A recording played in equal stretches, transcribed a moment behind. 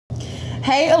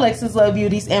Hey Alexis Love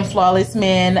Beauties and Flawless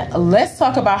Men, let's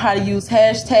talk about how to use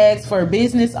hashtags for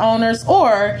business owners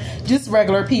or just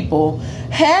regular people.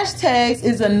 Hashtags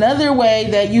is another way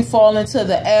that you fall into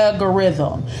the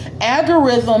algorithm.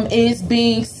 Algorithm is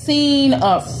being seen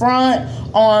up front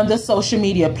on the social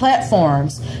media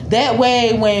platforms. That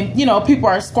way, when people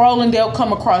are scrolling, they'll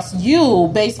come across you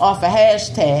based off a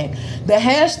hashtag. The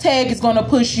hashtag is going to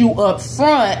push you up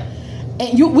front,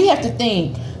 and we have to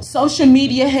think. Social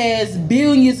media has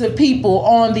billions of people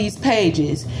on these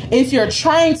pages. If you're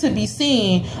trying to be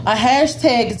seen, a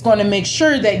hashtag is going to make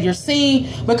sure that you're seen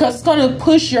because it's going to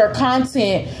push your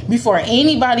content before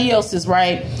anybody else's,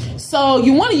 right? So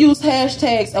you want to use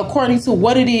hashtags according to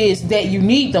what it is that you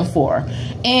need them for.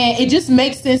 And it just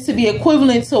makes sense to be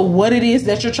equivalent to what it is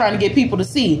that you're trying to get people to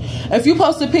see. If you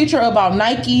post a picture about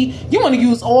Nike, you want to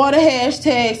use all the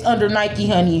hashtags under Nike,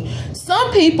 honey.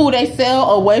 Some people, they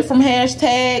fell away from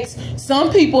hashtags.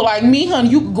 Some people like me, honey,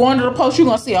 you go under the post, you're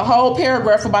going to see a whole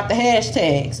paragraph about the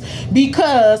hashtags.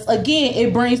 Because, again,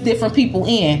 it brings different people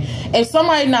in. If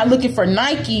somebody's not looking for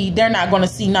Nike, they're not going to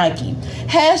see Nike.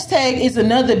 Hashtag is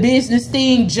another business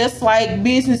thing, just like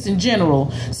business in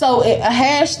general. So a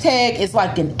hashtag is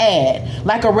like an ad,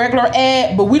 like a regular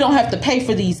ad, but we don't have to pay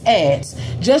for these ads.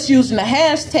 Just using the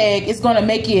hashtag is going to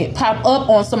make it pop up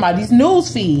on somebody's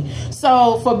news feed.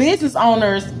 So for business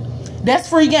owners, that's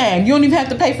free game. You don't even have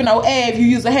to pay for no ad. If you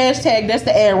use a hashtag, that's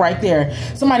the ad right there.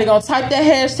 Somebody gonna type that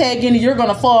hashtag in and you're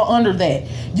gonna fall under that.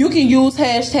 You can use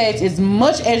hashtags as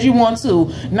much as you want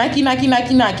to. Nike, Nike,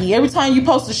 Nike, Nike. Every time you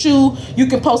post a shoe, you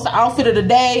can post the outfit of the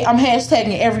day. I'm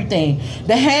hashtagging everything.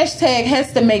 The hashtag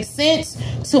has to make sense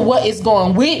to what it's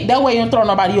going with. That way you don't throw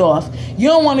nobody off. You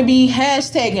don't want to be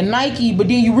hashtagging Nike, but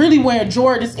then you really wearing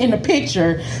Jordans in the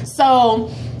picture.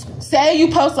 So say you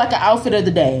post like an outfit of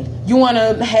the day. You want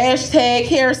to hashtag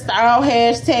hairstyle,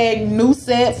 hashtag new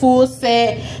set, full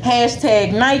set,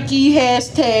 hashtag Nike,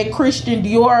 hashtag Christian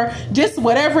Dior, just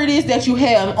whatever it is that you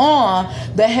have on,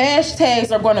 the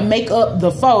hashtags are going to make up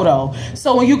the photo.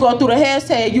 So when you go through the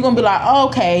hashtag, you're going to be like,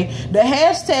 okay, the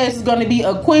hashtags is going to be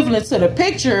equivalent to the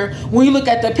picture. When you look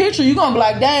at the picture, you're going to be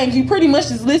like, dang, you pretty much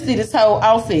just listed this whole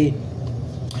outfit.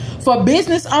 For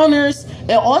business owners,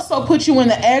 it also puts you in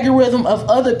the algorithm of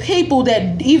other people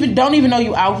that don't even know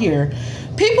you out here.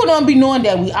 People don't be knowing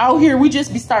that we out here. We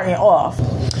just be starting off.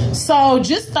 So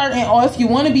just starting off, you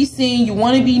want to be seen, you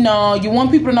want to be known, you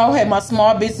want people to know, hey, my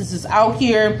small business is out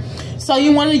here. So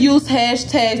you want to use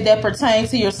hashtags that pertain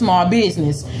to your small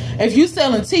business. If you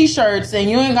selling t-shirts and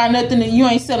you ain't got nothing and you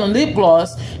ain't selling lip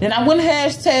gloss, then I wouldn't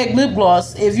hashtag lip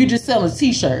gloss if you just selling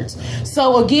t-shirts.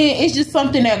 So again, it's just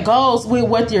something that goes with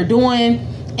what you're doing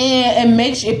and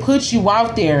it puts you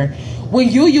out there. When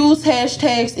you use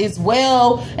hashtags as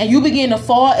well and you begin to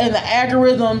fall in the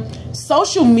algorithm,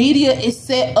 social media is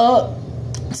set up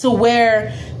to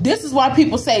where this is why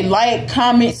people say like,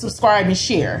 comment, subscribe, and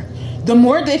share. The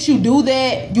more that you do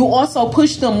that, you also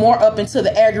push them more up into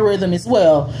the algorithm as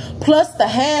well. Plus the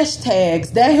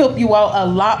hashtags, that help you out a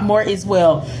lot more as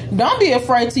well. Don't be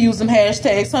afraid to use them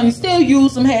hashtags, honey. Still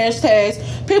use them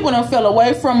hashtags. People don't fell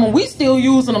away from them. We still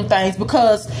using them things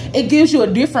because it gives you a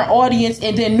different audience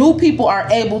and then new people are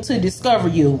able to discover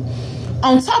you.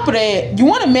 On top of that, you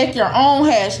want to make your own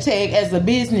hashtag as a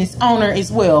business owner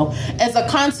as well. As a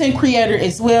content creator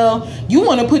as well, you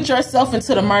want to put yourself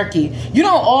into the market. You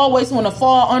don't always want to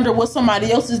fall under what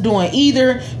somebody else is doing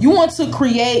either. You want to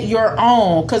create your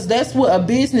own because that's what a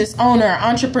business owner,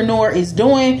 entrepreneur is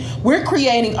doing. We're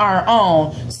creating our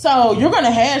own. So you're going to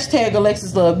hashtag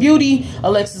Alexis Love Beauty,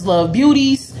 Alexis Love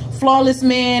Beauties, Flawless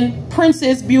Man,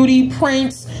 Princess Beauty,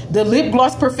 Prince, the lip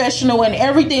gloss professional, and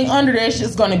everything under there is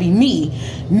just going to be me.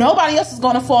 Nobody else is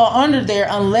going to fall under there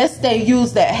unless they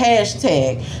use that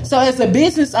hashtag. So as a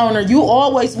business owner, you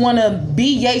always want to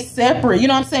be separate. You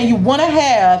know what I'm saying? You want to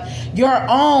have your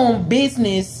own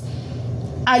business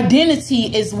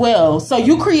identity as well. So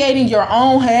you creating your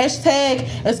own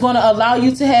hashtag is going to allow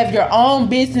you to have your own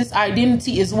business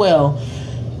identity as well.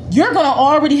 You're going to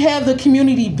already have the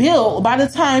community built by the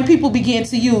time people begin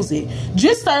to use it.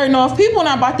 Just starting off, people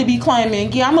not about to be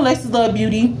claiming, yeah, I'm Alexis Love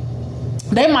Beauty.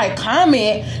 They might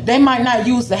comment, they might not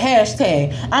use the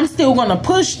hashtag. I'm still going to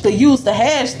push to use the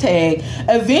hashtag.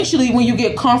 Eventually, when you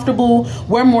get comfortable,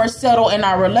 we're more settled in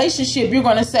our relationship, you're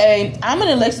going to say, I'm an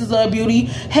Alexis Love Beauty,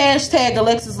 hashtag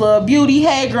Alexis Love Beauty.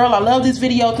 Hey, girl, I love this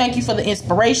video. Thank you for the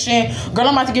inspiration. Girl,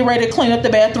 I'm about to get ready to clean up the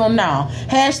bathroom now.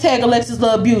 Hashtag Alexis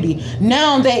Love Beauty.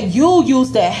 Now that you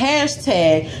use that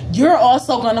hashtag, you're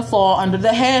also going to fall under the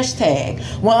hashtag.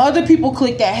 When other people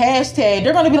click that hashtag,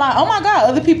 they're going to be like, oh my God,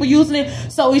 other people using it.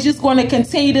 So it's just going to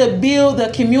continue to build the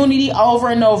community over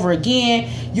and over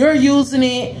again. You're using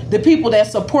it. The people that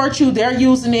support you, they're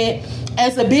using it.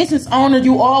 As a business owner,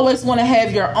 you always want to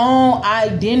have your own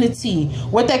identity.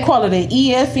 What they call it, an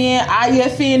EFN,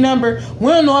 IFN number. We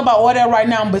don't know about all that right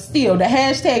now, but still, the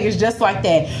hashtag is just like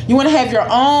that. You want to have your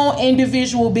own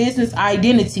individual business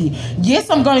identity. Yes,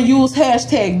 I'm going to use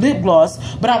hashtag lip gloss,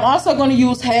 but I'm also going to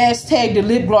use hashtag the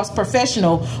lip gloss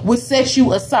professional, which sets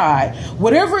you aside.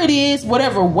 Whatever it is,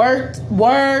 whatever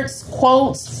words,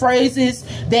 quotes, phrases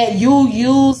that you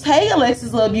use, hey,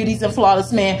 Alexis Love Beauties and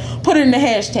Flawless Man, put it in the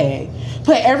hashtag.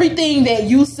 Put everything that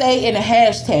you say in a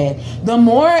hashtag. The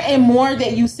more and more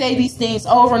that you say these things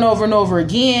over and over and over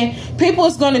again, people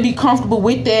is going to be comfortable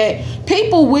with that.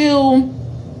 People will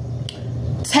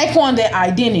take on that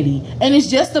identity, and it's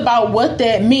just about what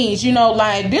that means. You know,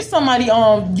 like there's somebody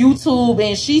on YouTube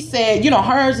and she said, you know,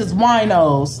 hers is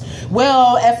winos.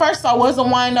 Well, at first I was a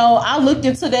wino. I looked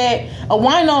into that. A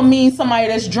wino means somebody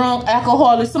that's drunk,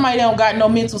 alcoholic, somebody that don't got no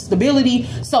mental stability.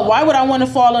 So why would I want to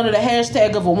fall under the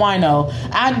hashtag of a wino?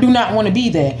 I do not want to be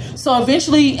that. So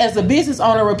eventually, as a business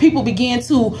owner, when people begin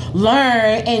to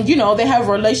learn and, you know, they have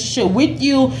a relationship with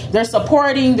you, they're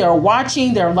supporting, they're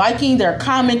watching, they're liking, they're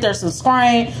commenting, they're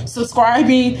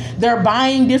subscribing, they're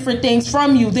buying different things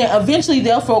from you, then eventually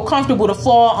they'll feel comfortable to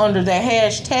fall under that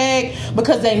hashtag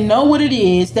because they know what it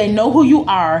is, they know who you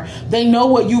are, they know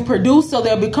what you produce, so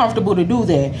they'll be comfortable to do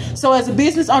that. So as a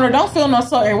business owner, don't feel no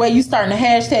certain way you starting a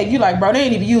hashtag, you like, bro, they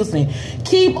ain't even using it.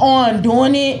 Keep on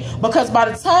doing it, because by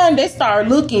the time they start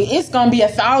looking, it's gonna be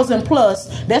 1,000 plus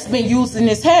that's been using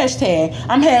this hashtag.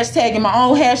 I'm hashtagging my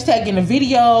own hashtag in the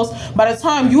videos. By the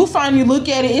time you finally look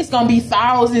at it, it's gonna be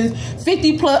thousands,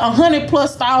 50 plus, 100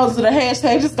 plus thousands of the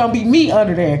hashtag. It's gonna be me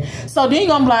under there. So then you're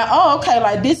gonna be like, oh, okay,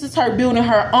 like this is her building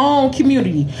her own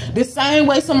community. The same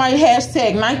way somebody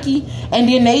hashtag Nike and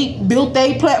then they built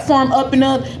their platform up and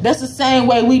up, that's the same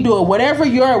way we do it. Whatever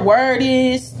your word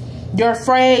is, your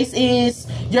phrase is,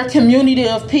 your community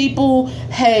of people,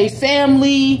 hey,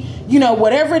 family, you know,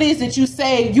 whatever it is that you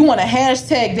say, you want to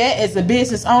hashtag that as a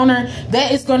business owner.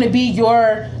 That is going to be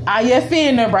your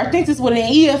IFN number. I think this is what an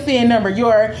EFN number,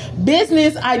 your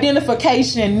business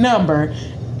identification number,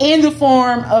 in the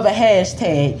form of a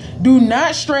hashtag. Do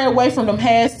not stray away from them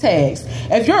hashtags.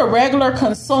 If you're a regular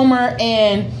consumer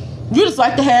and you just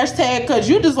like the hashtag because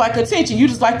you just like attention, you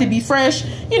just like to be fresh,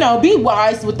 you know, be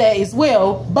wise with that as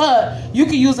well. But you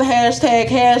can use a hashtag,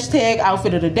 hashtag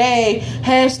outfit of the day,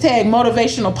 hashtag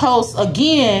motivational posts.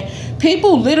 Again,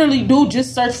 people literally do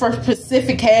just search for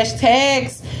specific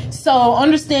hashtags. So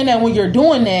understand that when you're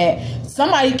doing that,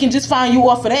 somebody can just find you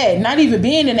off of that. Not even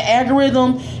being in the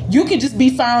algorithm, you can just be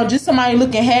found just somebody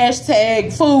looking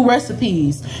hashtag food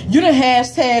recipes. You done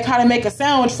hashtag how to make a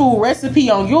sandwich food recipe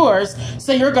on yours,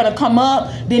 so you're gonna come up.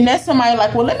 Then that's somebody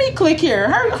like, well, let me click here.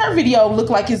 Her video look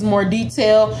like it's more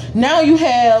detailed. Now you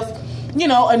have, you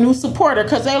know, a new supporter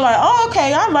because they're like, oh,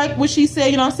 okay, I like what she said,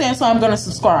 you know what I'm saying, so I'm going to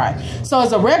subscribe. So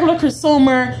as a regular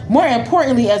consumer, more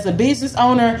importantly, as a business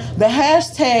owner, the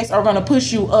hashtags are going to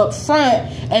push you up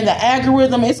front, and the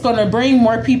algorithm, it's going to bring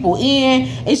more people in.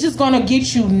 It's just going to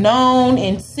get you known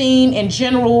and seen in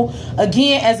general.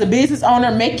 Again, as a business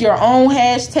owner, make your own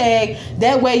hashtag.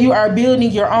 That way you are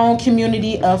building your own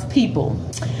community of people.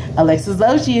 Alexis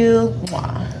loves you.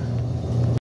 Mwah.